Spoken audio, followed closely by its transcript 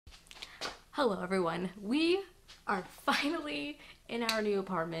Hello everyone. We are finally in our new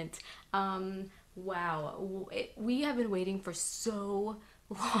apartment. Wow. We have been waiting for so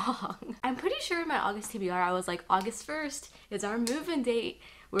long. I'm pretty sure in my August TBR I was like, August 1st is our move-in date.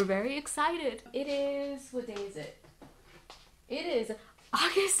 We're very excited. It is, what day is it? It is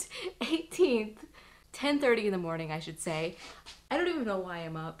August 18th. 10:30 in the morning, I should say. I don't even know why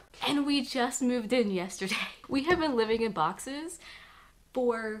I'm up. And we just moved in yesterday. We have been living in boxes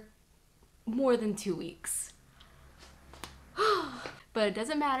for more than 2 weeks. But it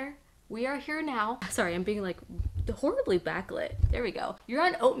doesn't matter. We are here now. Sorry, I'm being like horribly backlit. There we go. You're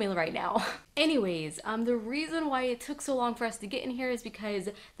on oatmeal right now. Anyways, the reason why it took so long for us to get in here is because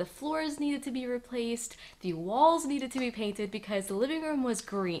the floors needed to be replaced, the walls needed to be painted because the living room was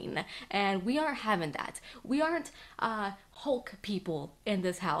green, and we aren't having that. We aren't Hulk people in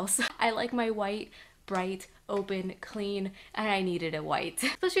this house. I like my white, bright, open, clean, and I needed it white,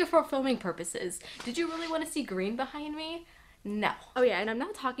 especially for filming purposes. Did you really want to see green behind me? No. Oh yeah, and I'm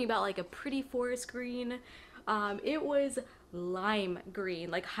not talking about like a pretty forest green. It was lime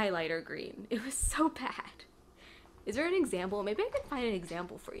green, like highlighter green. It was so bad. Is there an example? Maybe I can find an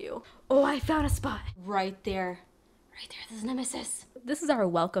example for you. Oh, I found a spot. Right there. Right there, this is Nemesis. This is our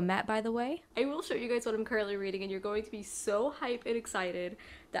welcome mat, by the way. I will show you guys what I'm currently reading, and you're going to be so hyped and excited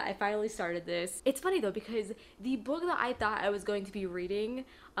that I finally started this. It's funny though, because the book that I thought I was going to be reading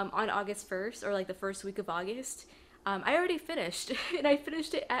on August 1st, or like the first week of August, I already finished, and I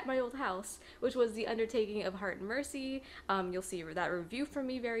finished it at my old house, which was The Undertaking of Heart and Mercy. You'll see that review from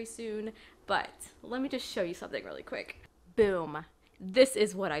me very soon, but let me just show you something really quick. Boom. This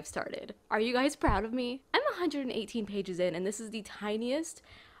is what I've started. Are you guys proud of me? I'm 118 pages in, and this is the tiniest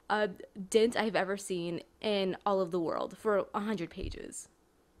dent I've ever seen in all of the world for 100 pages.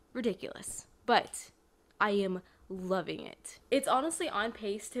 Ridiculous. But I am loving it. It's honestly on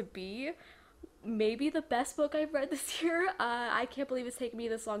pace to be maybe the best book I've read this year. I can't believe it's taken me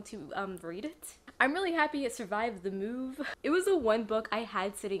this long to read it. I'm really happy it survived the move. It was the one book I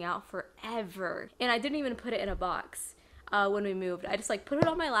had sitting out forever, and I didn't even put it in a box when we moved. I just like put it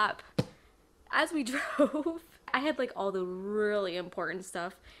on my lap as we drove. I had like all the really important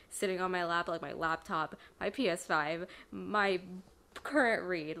stuff sitting on my lap, like my laptop, my PS5, my current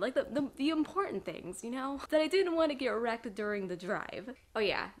read, like the important things, you know, that I didn't want to get wrecked during the drive. Oh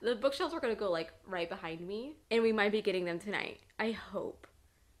yeah, the bookshelves are gonna go like right behind me, and we might be getting them tonight. I hope.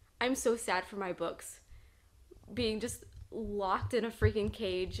 I'm so sad for my books being just locked in a freaking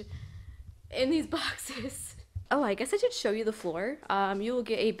cage in these boxes. Oh, I guess I should show you the floor. You will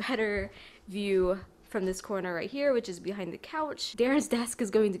get a better view from this corner right here, which is behind the couch. Darren's desk is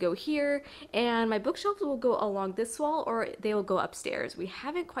going to go here, and my bookshelves will go along this wall, or they will go upstairs. We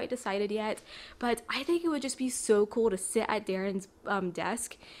haven't quite decided yet, but I think it would just be so cool to sit at Darren's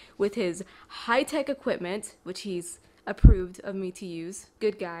desk with his high-tech equipment, which he's approved of me to use,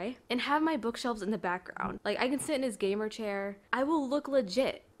 good guy, and have my bookshelves in the background. Like, I can sit in his gamer chair. I will look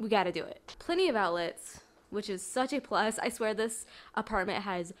legit. We gotta do it. Plenty of outlets, which is such a plus. I swear this apartment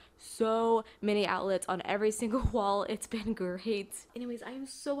has so many outlets on every single wall. It's been great. Anyways, I am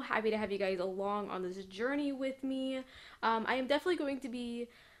so happy to have you guys along on this journey with me. I am definitely going to be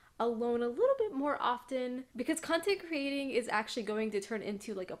alone a little bit more often because content creating is actually going to turn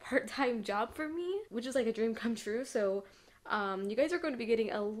into like a part-time job for me, which is like a dream come true. So you guys are going to be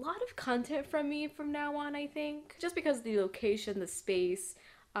getting a lot of content from me from now on, I think, just because of the location, the space.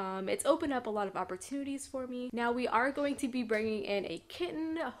 It's opened up a lot of opportunities for me. Now we are going to be bringing in a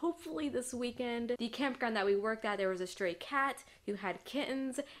kitten, hopefully this weekend. The campground that we worked at, there was a stray cat who had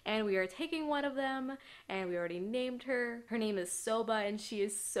kittens, and we are taking one of them, and we already named her. Her name is Soba, and she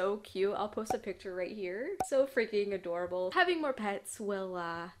is so cute. I'll post a picture right here. So freaking adorable. Having more pets will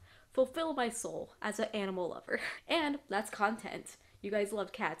fulfill my soul as an animal lover. And that's content. You guys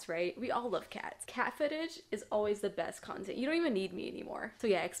love cats, right? We all love cats. Cat footage is always the best content. You don't even need me anymore. So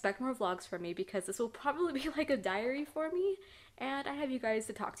yeah, expect more vlogs from me because this will probably be like a diary for me, and I have you guys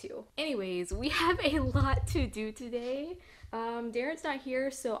to talk to. Anyways, we have a lot to do today. Darren's not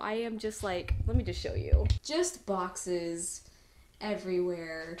here, so I am just like, let me just show you. Just boxes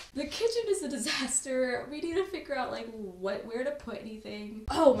everywhere. The kitchen is a disaster. We need to figure out like where to put anything.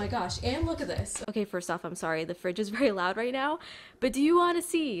 Oh my gosh, and look at this. Okay, first off, I'm sorry, the fridge is very loud right now, but do you want to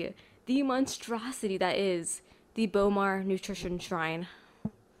see the monstrosity that is the Bomar Nutrition Shrine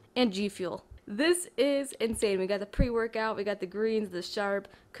and G Fuel? This is insane. We got the pre-workout, we got the greens, the sharp,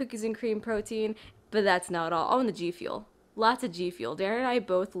 cookies and cream protein, but that's not all. On the G Fuel. Lots of G Fuel. Darren and I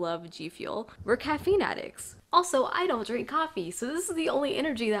both love G Fuel. We're caffeine addicts. Also, I don't drink coffee, so this is the only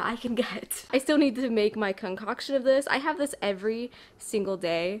energy that I can get. I still need to make my concoction of this. I have this every single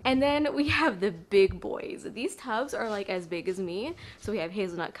day. And then we have the big boys. These tubs are like as big as me. So we have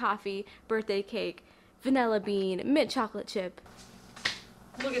hazelnut coffee, birthday cake, vanilla bean, mint chocolate chip.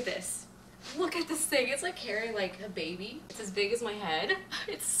 Look at this. Look at this thing. It's like carrying like a baby. It's as big as my head.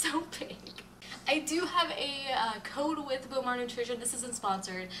 It's so big. I do have a code with Bomar Nutrition. This isn't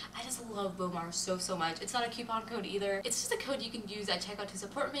sponsored. I just love Bomar so much. It's not a coupon code either. It's just a code you can use at checkout to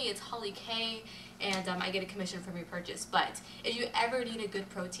support me. It's Holly K, and I get a commission from your purchase. But if you ever need a good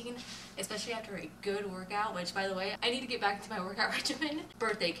protein, especially after a good workout, which by the way, I need to get back into my workout regimen,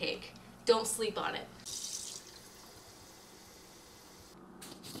 birthday cake. Don't sleep on it.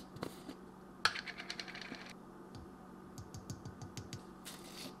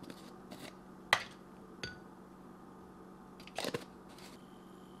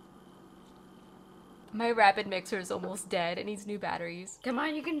 My rapid mixer is almost dead. It needs new batteries. Come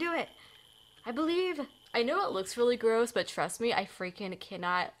on, you can do it. I believe. I know it looks really gross, but trust me, I freaking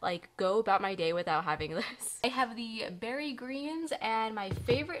cannot like go about my day without having this. I have the berry greens, and my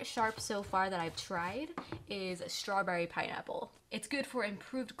favorite sharp so far that I've tried is strawberry pineapple. It's good for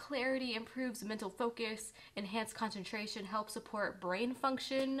improved clarity, improves mental focus, enhanced concentration, helps support brain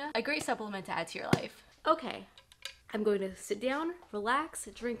function. A great supplement to add to your life. Okay. I'm going to sit down, relax,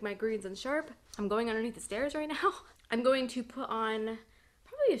 drink my greens and sharp. I'm going underneath the stairs right now. I'm going to put on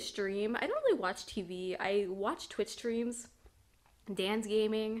probably a stream. I don't really watch TV. I watch Twitch streams, Dan's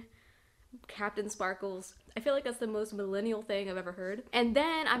Gaming, Captain Sparkles. I feel like that's the most millennial thing I've ever heard. And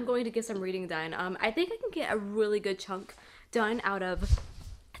then I'm going to get some reading done. I think I can get a really good chunk done out of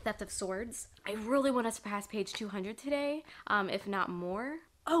Theft of Swords. I really want us to pass page 200 today, if not more.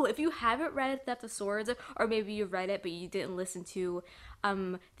 Oh, if you haven't read Theft of Swords, or maybe you read it but you didn't listen to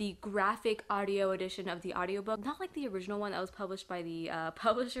the graphic audio edition of the audiobook, not like the original one that was published by the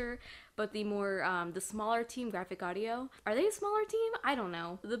publisher, but the more, the smaller team, Graphic Audio. Are they a smaller team? I don't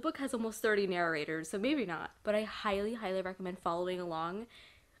know. The book has almost 30 narrators, so maybe not. But I highly recommend following along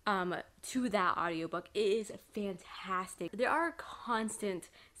to that audiobook. It is fantastic. There are constant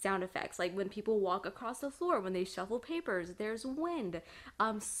sound effects, like when people walk across the floor, when they shuffle papers, there's wind,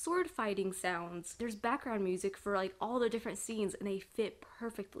 sword fighting sounds, there's background music for like all the different scenes, and they fit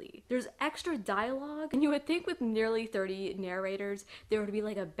perfectly. There's extra dialogue, and you would think with nearly 30 narrators there would be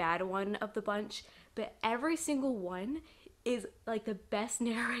like a bad one of the bunch, but every single one is like the best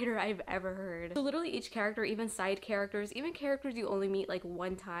narrator I've ever heard. So literally each character, even side characters, even characters you only meet like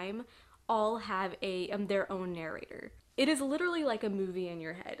one time, all have a their own narrator. It is literally like a movie in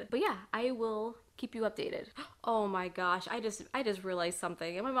your head. But yeah, I will keep you updated. Oh my gosh, I just realized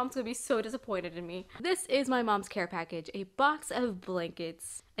something, and my mom's gonna be so disappointed in me. This is my mom's care package, a box of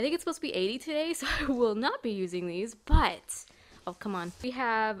blankets. I think it's supposed to be 80 today, so I will not be using these, but oh, come on. We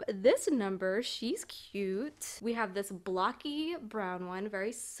have this number. She's cute. We have this blocky brown one,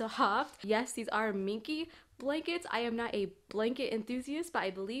 very soft. Yes, these are minky blankets. I am not a blanket enthusiast, but I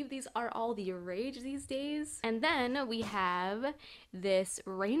believe these are all the rage these days. And then we have this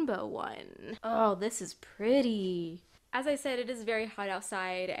rainbow one. Oh, this is pretty. As I said, it is very hot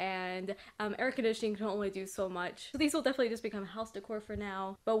outside, and air conditioning can only do so much. So these will definitely just become house decor for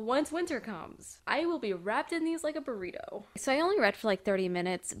now. But once winter comes, I will be wrapped in these like a burrito. So I only read for like 30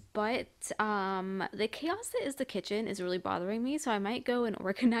 minutes, but the chaos that is the kitchen is really bothering me, so I might go and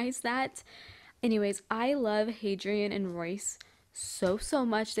organize that. Anyways, I love Hadrian and Royce so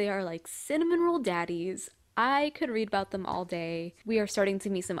much. They are like cinnamon roll daddies. I could read about them all day. We are starting to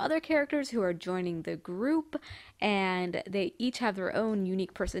meet some other characters who are joining the group, and they each have their own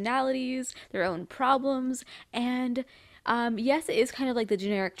unique personalities, their own problems, and yes, it is kind of like the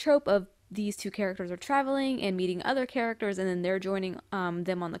generic trope of these two characters are traveling and meeting other characters, and then they're joining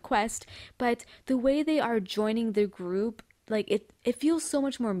them on the quest, but the way they are joining the group, like it feels so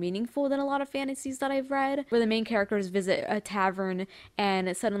much more meaningful than a lot of fantasies that I've read, where the main characters visit a tavern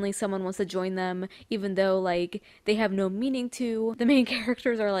and suddenly someone wants to join them, even though like they have no meaning to. The main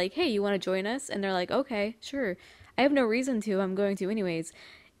characters are like, hey, you want to join us? And they're like, okay, sure. I have no reason to, I'm going to anyways.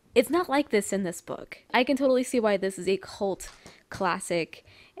 It's not like this in this book. I can totally see why this is a cult classic,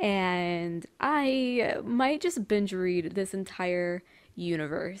 and I might just binge read this entire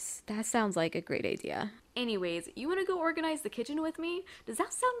universe. That sounds like a great idea. Anyways, you want to go organize the kitchen with me? Does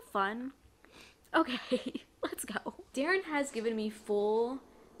that sound fun? Okay, let's go. Darren has given me full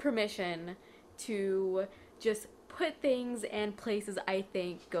permission to just put things in places I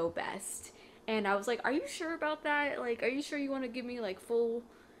think go best. And I was like, are you sure about that? Like, are you sure you want to give me like full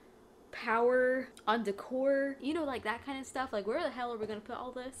power on decor, you know, like that kind of stuff. Like, where the hell are we gonna put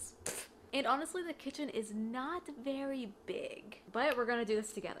all this? And honestly, the kitchen is not very big, but we're gonna do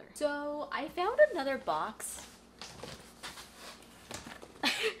this together. So I found another box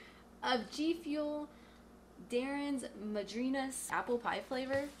of G Fuel Darren's Madrina's apple pie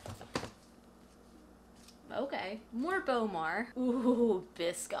flavor. Okay, more Bomar. Ooh,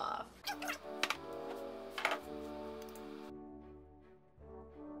 Biscoff.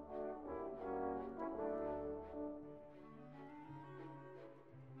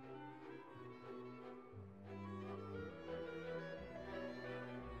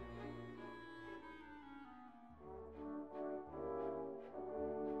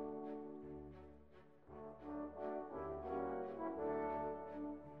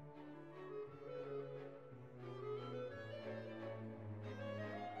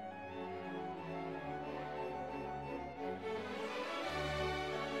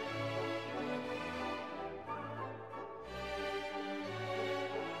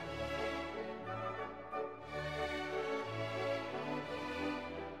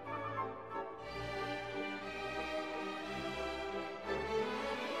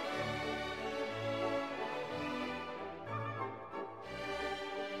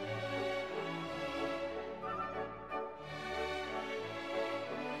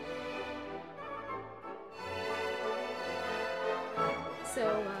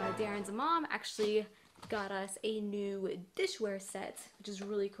 So Darren's mom actually got us a new dishware set, which is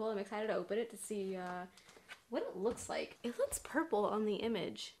really cool. I'm excited to open it to see what it looks like. It looks purple on the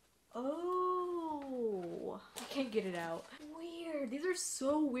image. Oh, I can't get it out. Weird. These are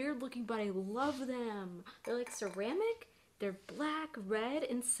so weird looking, but I love them. They're like ceramic. They're black, red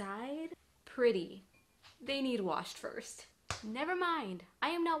inside. Pretty. They need washed first. Never mind. I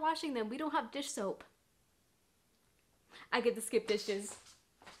am not washing them. We don't have dish soap. I get to skip dishes.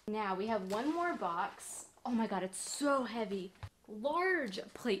 Now we have one more box. Oh my god, it's so heavy. Large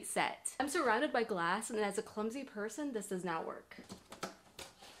plate set. I'm surrounded by glass, and as a clumsy person, this does not work.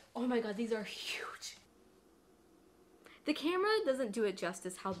 Oh my god, these are huge. The camera doesn't do it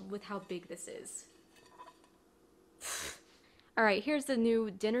justice with how big this is. Alright, here's the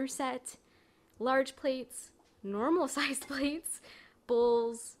new dinner set. Large plates, normal sized plates,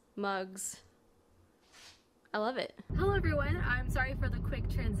 bowls, mugs. I love it. Hello everyone, I'm sorry for the quick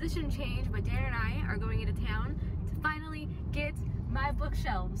transition change, but Darren and I are going into town to finally get my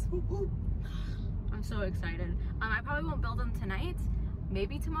bookshelves. I'm so excited. I probably won't build them tonight,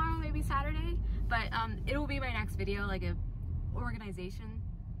 maybe tomorrow, maybe Saturday, but it will be my next video, like a organization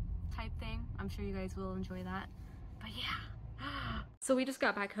type thing. I'm sure you guys will enjoy that, but yeah. So we just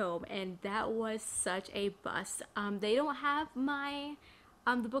got back home and that was such a bust. They don't have my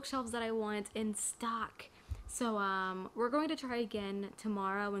the bookshelves that I want in stock. So we're going to try again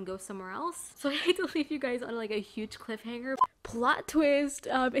tomorrow and go somewhere else. So I hate to leave you guys on like a huge cliffhanger. Plot twist,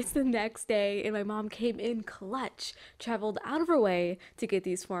 it's the next day and my mom came in clutch, traveled out of her way to get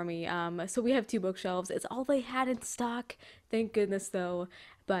these for me. So we have 2 bookshelves. It's all they had in stock. Thank goodness though.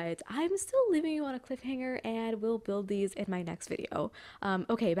 But I'm still leaving you on a cliffhanger and we'll build these in my next video.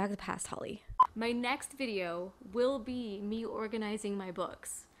 Okay, back to past Holly. My next video will be me organizing my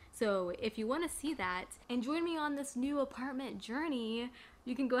books. So if you want to see that and join me on this new apartment journey,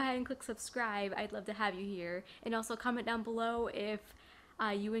 you can go ahead and click subscribe. I'd love to have you here. And also comment down below if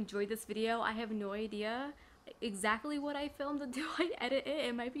you enjoyed this video. I have no idea exactly what I filmed until I edit it.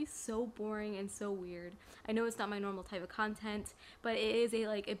 It might be so boring and so weird. I know it's not my normal type of content, but it is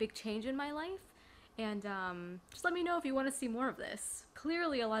a big change in my life. And just let me know if you want to see more of this.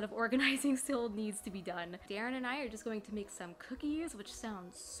 Clearly a lot of organizing still needs to be done. Darren and I are just going to make some cookies, which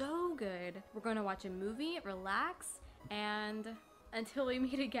sounds so good. We're going to watch a movie, relax, and until we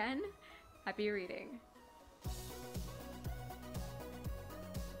meet again, happy reading.